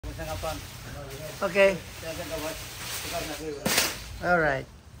Okay. Alright.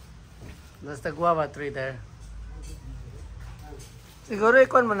 That's the guava tree there. Siguro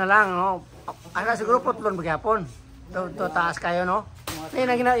ikon mo na lang, no? Ana siguro putlon magyapon. To taas kayo, no? Ni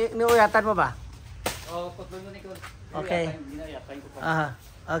niuyatan mo ba? Oh, putlon mo ni ko. Okay. Aha.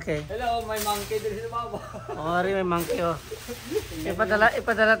 Okay. Hello, may monkey din sa baba. Oh, may monkey oh.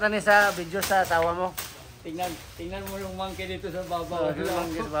 Ipadala tani sa video sa asawa mo. Tingnan mo yung monkey dito sa Oh, baba. yung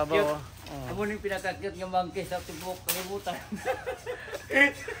monkey sa baba oh. Amo ning pinakakyut nga monkey sa tibok kalibutan.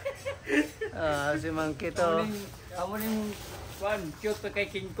 Si monkey to. Amo ning kwan, cute kay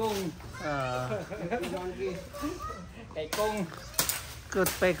King Kong. Kay Kong.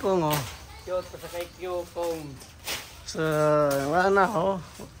 Cute pa Kong oh. Cute pa sa kay Kong. So, right now,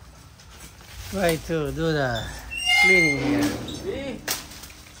 try to do the cleaning here.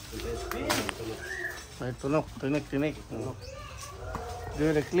 Right, tunok. Do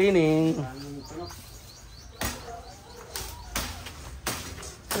the cleaning.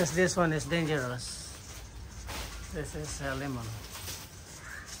 This one is dangerous. This is a lemon.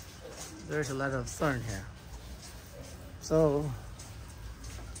 There's a lot of thorn here. So,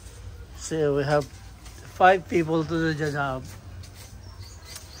 see, we have 5 people to do the job.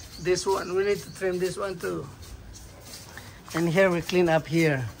 This one, we need to trim this one too. And here we clean up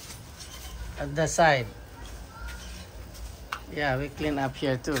here at the side. Yeah, we clean up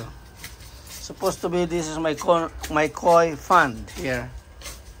here too. Supposed to be this is my koi fund here,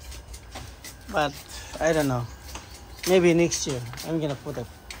 but I don't know. Maybe next year I'm gonna put a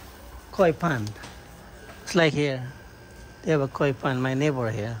koi pond. It's like here. They have a koi pond. My neighbor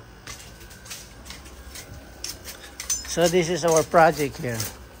here. So this is our project here.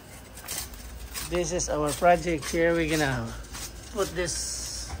 This is our project here. We're gonna put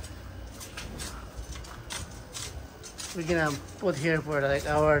this. We're gonna put here for like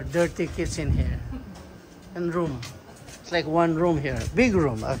our dirty kitchen here and room. It's like one room here, big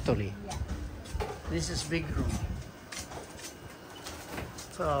room actually. Yeah. This is big room.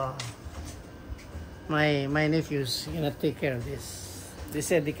 So my nephews gonna take care of this. They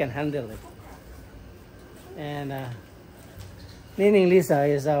said they can handle it. And Nining Lisa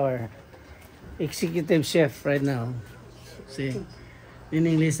is our executive chef right now. See,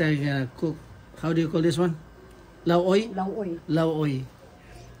 Nining Lisa is gonna cook. How do you call this one? Lauoy? Lauoy.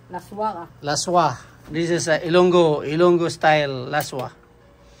 Laswa. Laswa. This is a Ilonggo style laswa.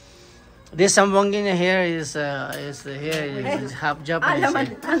 This Zamboanga here is half Japanese.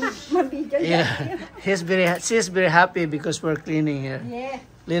 Yeah, she's very happy because we're cleaning here. Yeah.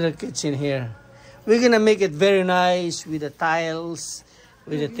 Little kitchen here. We're gonna make it very nice with the tiles,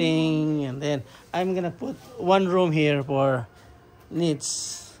 with the thing, and then I'm gonna put one room here for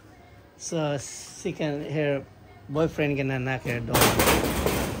needs, so she can her boyfriend gonna knock her door.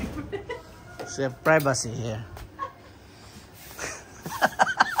 So privacy here.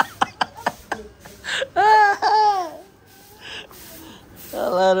 A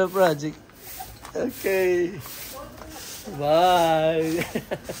lot of project. Okay. Bye.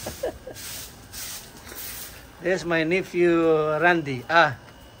 There's my nephew Randy.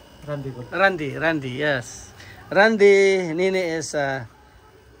 Randy. Yes. Randy. Nini is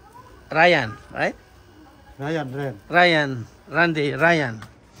Ryan, right? Ryan. Randy. Ryan.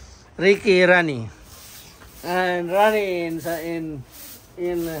 Ricky. Rani. And Rani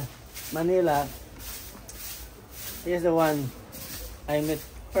in Manila. He's the one I met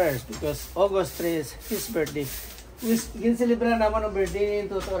first because August 3 is his birthday. Ginselebra naman ang birthday ni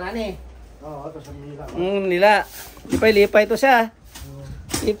Toto Rani. Oo, ito sa Nila. Nila. Lipay to siya.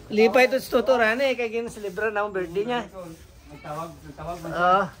 Lipay to si Toto Rani kaya ginselebra naman birthday niya. Nagtawag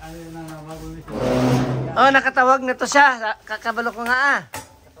Oh, nakatawag na to siya. Kakabalo ko nga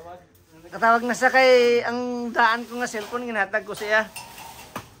Nakatawag na siya kay ang daan ko nga cellphone ginhatag ko siya.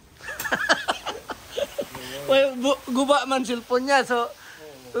 Well, guba man cellphone niya. So,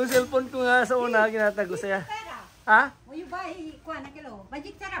 yung cellphone ko nga sa una ginhatag ko siya. Ha?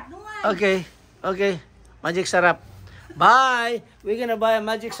 Magic sarap naman. Okay. Magic sarap. Bye. We're gonna buy a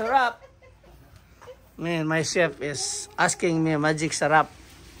magic sarap. Man, my chef is asking me magic sarap.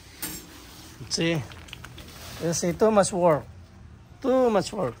 See? You see, too much work. Too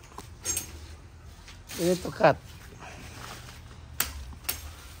much work. You need to cut.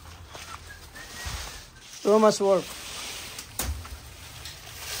 Too much work.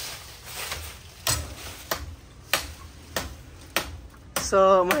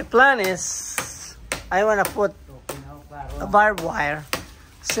 So my plan is I want to put a barbed wire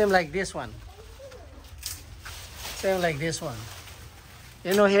same like this one.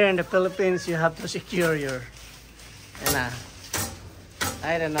 You know, here in the Philippines you have to secure your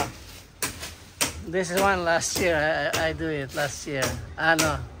I don't know. This is one last year. I do it last year.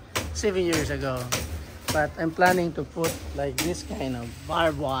 No, 7 years ago. But I'm planning to put like this kind of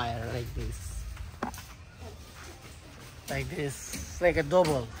barbed wire like this. Like this. Like a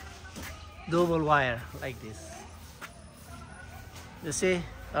double wire like this. You see,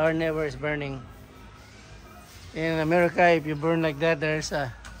 our neighbor is burning. In America, if you burn like that, there's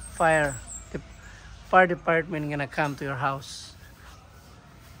a fire. The fire department gonna come to your house.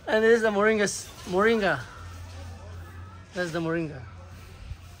 And this is the moringa. That's the moringa.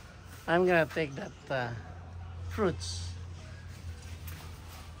 I'm gonna take that fruits.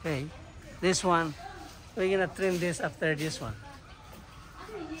 Okay, this one. We're gonna trim this after this one.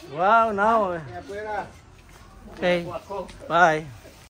 Wow, now. Okay, bye.